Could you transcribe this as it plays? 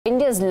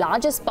India's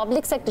largest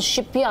public sector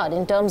shipyard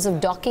in terms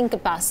of docking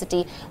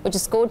capacity, which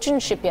is Cochin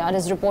Shipyard,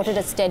 has reported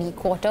a steady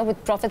quarter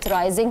with profits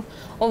rising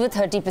over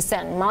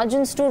 30%.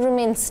 Margins too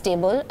remain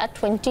stable at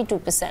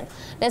 22%.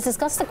 Let's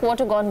discuss the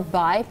quarter gone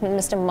by with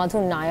Mr.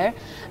 Madhu Nair,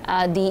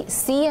 the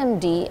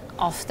CMD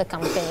of the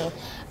company.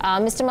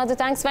 Mr. Madhu,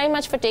 thanks very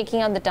much for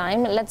taking out the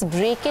time. Let's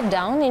break it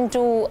down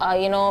into,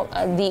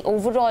 the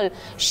overall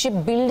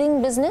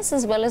shipbuilding business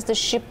as well as the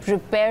ship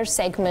repair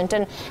segment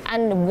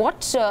and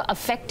what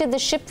affected the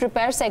ship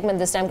repair segment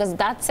this time, because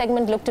that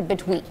segment looked a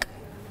bit weak.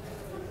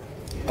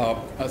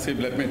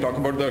 Asif, let me talk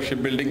about the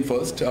shipbuilding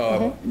first.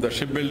 The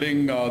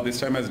shipbuilding this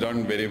time has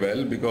done very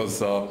well because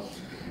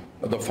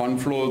the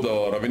fund flow,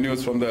 the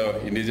revenues from the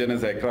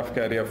indigenous aircraft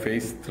carrier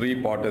phase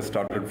 3 part has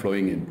started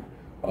flowing in.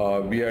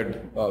 We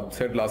had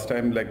said last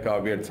time,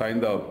 we had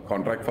signed the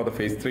contract for the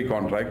phase 3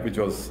 contract, which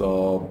was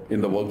in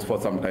the works for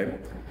some time.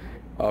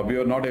 We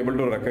were not able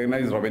to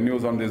recognize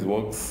revenues on these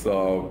works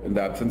in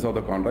the absence of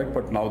the contract,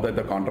 but now that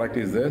the contract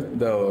is there,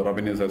 the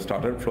revenues have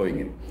started flowing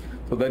in.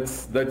 So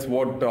that's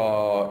what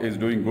is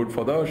doing good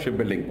for the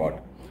shipbuilding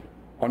part.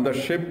 On the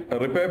ship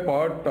repair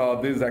part,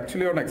 this is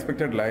actually on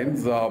expected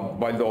lines,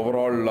 while the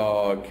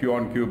overall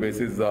Q-on-Q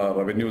basis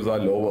revenues are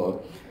lower.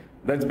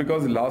 That's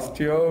because last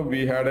year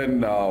we had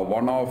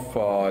one-off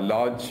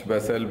large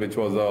vessel, which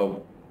was a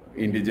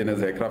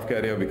indigenous aircraft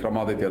carrier,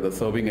 Vikramaditya, the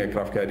serving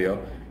aircraft carrier,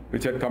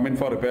 which had come in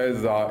for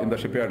repairs in the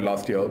shipyard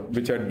last year,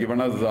 which had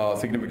given us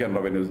significant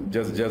revenues.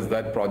 Just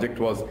that project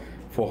was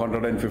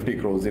 450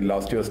 crores in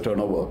last year's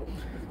turnover.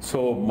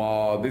 So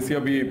this year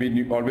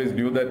we always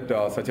knew that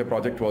such a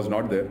project was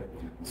not there.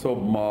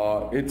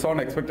 So it's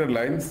on expected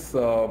lines,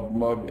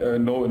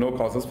 no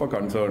causes for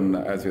concern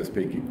as we are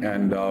speaking.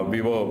 And we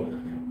were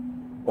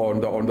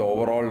on the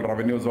overall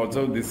revenues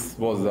also, this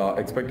was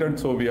expected.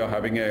 So we are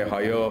having a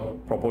higher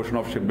proportion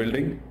of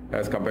shipbuilding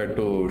as compared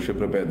to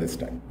ship repair this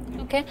time.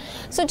 Okay,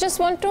 so just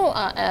want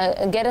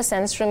to get a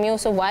sense from you.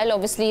 So while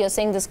obviously you're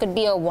saying this could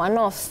be a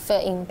one-off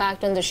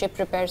impact on the ship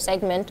repair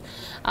segment,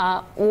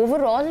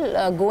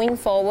 overall going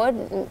forward,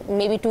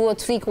 maybe 2 or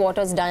 3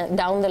 quarters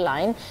down the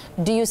line,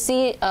 do you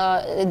see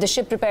the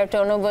ship repair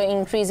turnover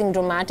increasing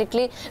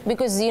dramatically?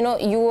 Because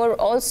you are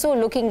also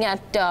looking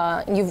at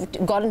you've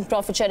gotten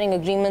profit sharing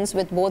agreements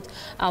with both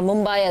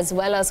Mumbai as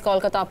well as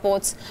Kolkata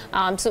ports,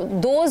 so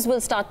those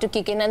will start to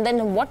kick in. And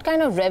then what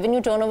kind of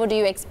revenue turnover do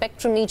you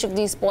expect from each of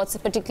these ports,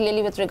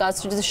 particularly with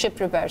regards to the ship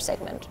repair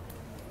segment?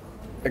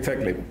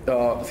 Exactly.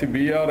 See,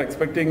 we are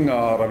expecting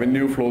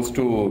revenue flows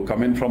to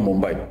come in from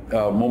Mumbai.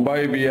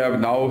 Mumbai, we have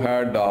now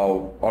had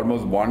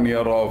almost 1 year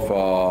of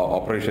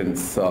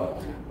operations,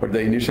 but the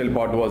initial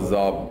part was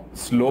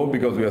slow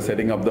because we are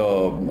setting up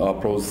the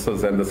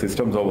processes and the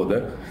systems over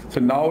there.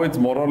 So now it's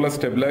more or less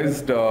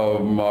stabilized.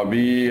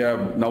 We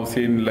have now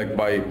seen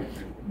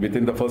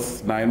within the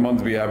first 9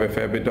 months, we have a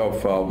fair bit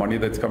of money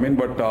that's come in,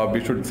 but we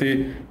should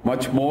see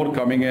much more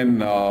coming in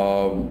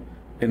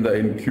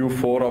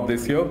Q4 of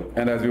this year.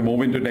 And as we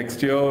move into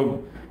next year,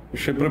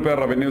 ship repair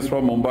revenues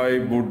from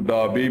Mumbai would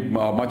be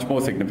much more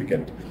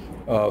significant.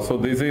 So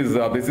this is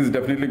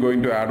definitely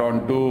going to add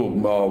on to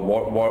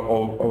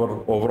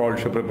our overall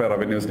ship repair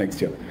revenues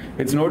next year.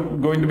 It's not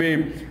going to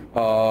be,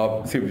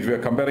 see, if we are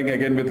comparing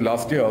again with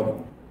last year,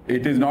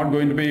 it is not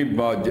going to be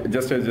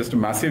just a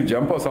massive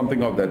jump or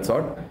something of that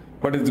sort.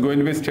 But it's going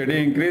to be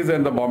steady increase,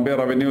 and the Bombay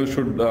revenue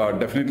should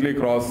definitely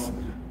cross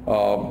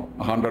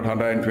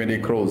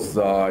 100-120 crores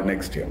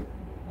next year.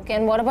 Okay,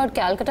 and what about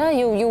Calcutta?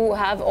 You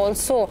have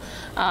also,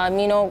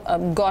 you've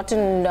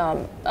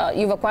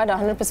acquired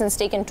 100%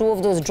 stake in 2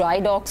 of those dry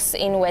docks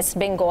in West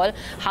Bengal.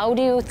 How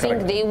do you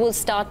think they will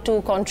start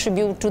to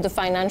contribute to the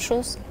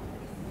financials?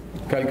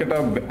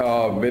 Calcutta,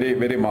 very,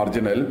 very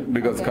marginal,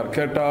 because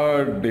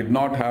Calcutta did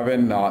not have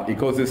an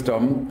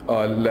ecosystem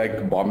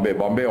like Bombay.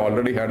 Bombay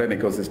already had an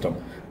ecosystem.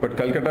 But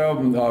Calcutta,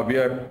 we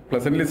are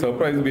pleasantly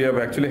surprised. We have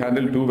actually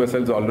handled 2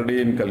 vessels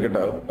already in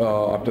Calcutta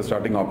after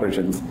starting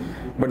operations.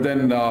 But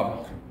then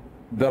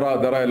there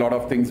are a lot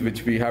of things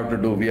which we have to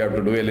do. We have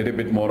to do a little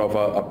bit more of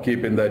a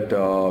upkeep in that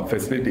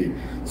facility.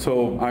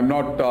 So I'm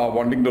not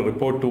wanting to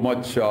report too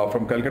much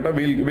from Calcutta.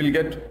 We'll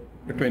get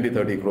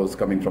 20-30 crores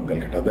coming from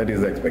Calcutta. That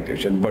is the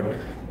expectation. But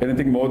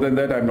anything more than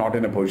that, I'm not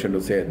in a position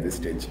to say at this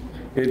stage.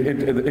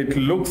 It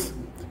looks,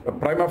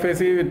 prima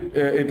facie,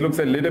 it looks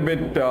a little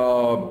bit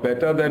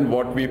better than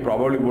what we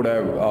probably would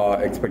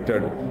have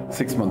expected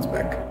 6 months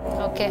back.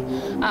 Okay.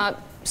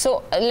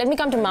 So let me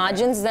come to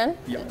margins then.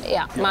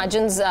 Yeah.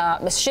 Margins,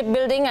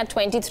 shipbuilding at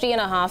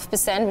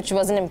 23.5%, which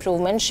was an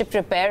improvement. Ship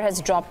repair has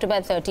dropped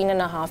by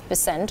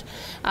 13.5%.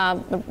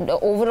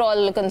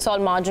 Overall,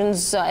 consolidated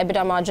margins,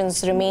 EBITDA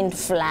margins remained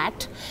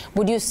flat.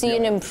 Would you see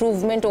an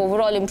improvement,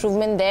 overall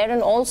improvement there?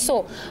 And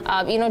also,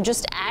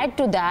 just add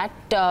to that,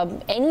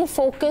 any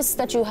focus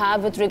that you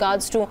have with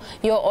regards to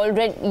your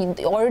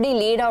already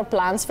laid out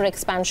plans for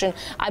expansion?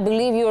 I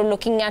believe you're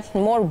looking at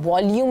more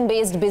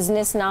volume-based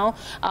business now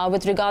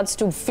with regards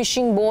to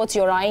fishing boats.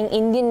 You're eyeing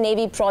Indian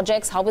Navy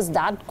projects. How is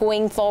that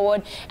going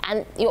forward?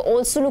 And you're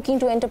also looking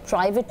to enter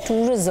private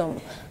tourism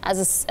as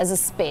a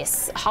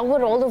space. How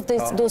are all of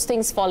those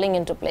things falling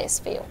into place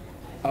for you?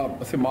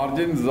 See,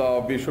 margins,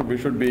 we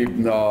should be,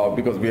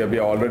 because we are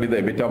already, the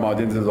EBITDA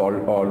margins is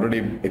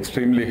already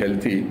extremely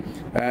healthy.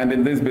 And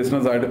in this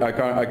business,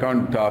 I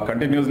can't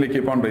continuously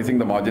keep on raising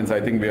the margins.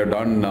 I think we are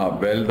done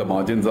well. The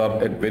margins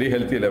are at very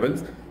healthy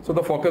levels. So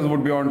the focus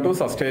would be on to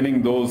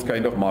sustaining those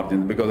kind of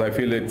margins, because I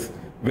feel it's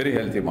very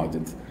healthy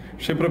margins.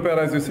 Ship repair,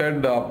 as you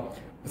said,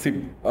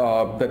 see,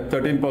 that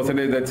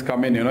 13% that's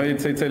come in,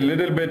 it's a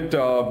little bit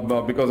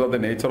because of the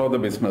nature of the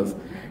business.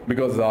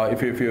 Because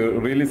if you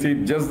really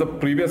see just the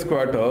previous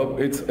quarter,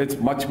 it's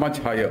much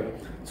higher.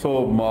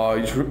 So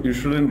you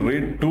shouldn't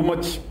read too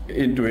much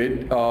into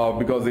it,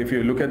 because if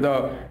you look at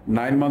the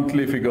 9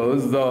 monthly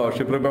figures, the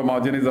ship repair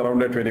margin is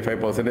around at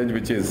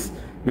 25%,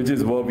 which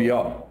is where we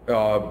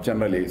are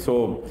generally.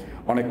 So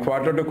on a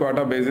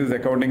quarter-to-quarter basis,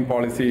 accounting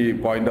policy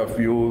point of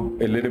view,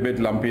 a little bit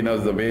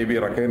lumpiness, the way we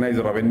recognize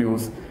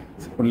revenues,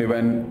 only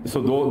when, so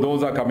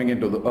those are coming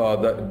into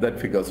that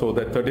figure. So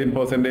that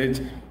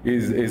 13%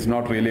 is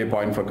not really a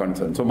point for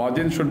concern. So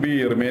margins should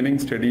be remaining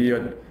steady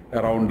at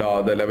around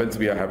the levels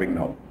we are having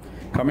now.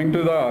 Coming to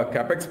the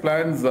capex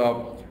plans,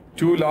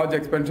 2 large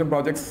expansion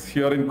projects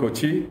here in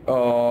Kochi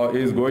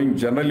is going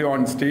generally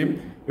on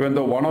steam, even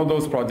though one of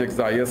those projects,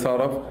 the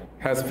ISRF,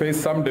 has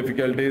faced some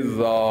difficulties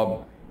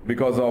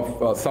because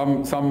of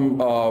some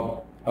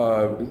small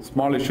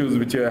issues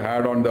which I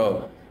had on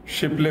the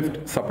ship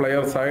lift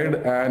supplier side,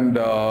 and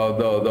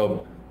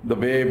the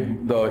way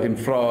the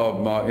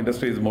infra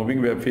industry is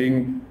moving, we are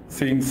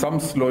seeing some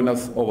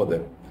slowness over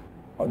there.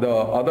 The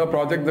other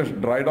project, the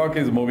dry dock,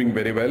 is moving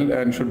very well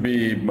and should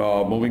be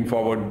moving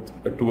forward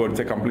towards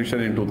a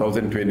completion in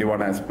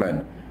 2021 as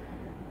planned.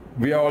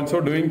 We are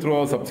also doing through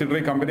our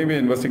subsidiary company, we are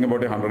investing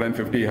about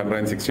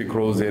 150-160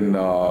 crores in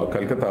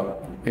Calcutta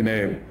in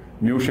a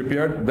new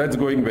shipyard. That's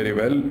going very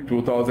well.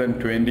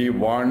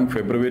 2021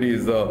 February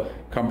is the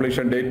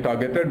completion date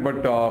targeted,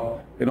 but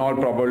in all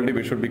probability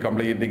we should be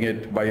completing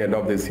it by end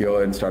of this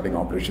year and starting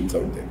operations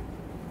out there.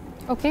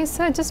 Okay,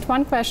 sir, just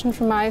one question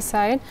from my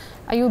side.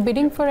 Are you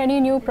bidding for any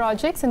new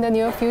projects in the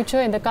near future,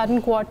 in the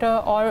current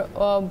quarter, or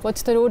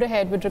what's the road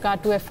ahead with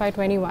regard to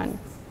FY21?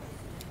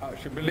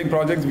 Shipbuilding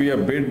projects, we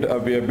have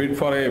bid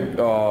for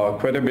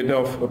quite a bit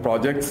of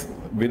projects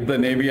with the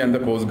Navy and the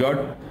Coast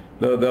Guard.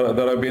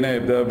 There have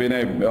been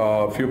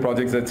a few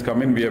projects that's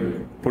come in. We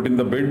have put in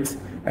the bids,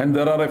 and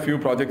there are a few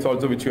projects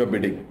also which we are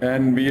bidding.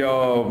 And we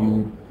are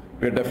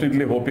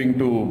definitely hoping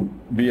to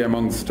be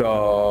amongst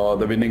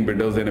the winning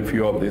bidders in a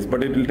few of these.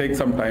 But it will take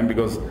some time,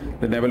 because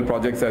the naval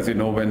projects, as you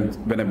know,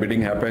 when a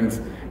bidding happens,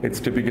 it's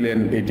typically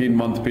an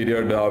 18-month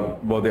period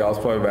where they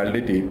ask for a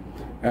validity.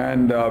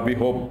 And we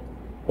hope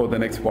for the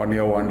next 1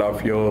 year,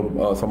 1.5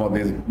 year, some of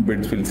these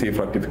bids will see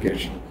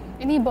fructification.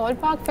 Any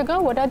ballpark figure?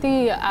 What are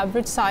the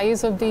average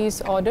size of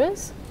these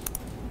orders?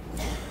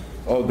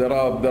 Oh, there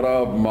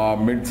are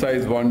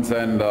mid-sized ones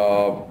and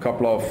a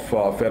couple of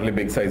fairly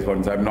big-sized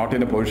ones. I'm not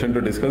in a position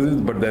to discuss this,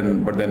 but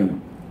then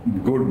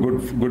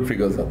good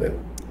figures are there.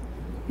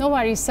 No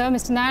worries, sir.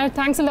 Mr. Nair,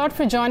 thanks a lot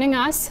for joining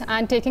us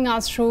and taking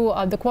us through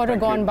the quarter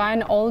gone by,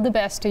 and all the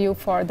best to you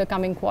for the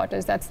coming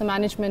quarters. That's the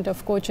management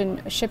of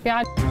Cochin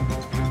Shipyard.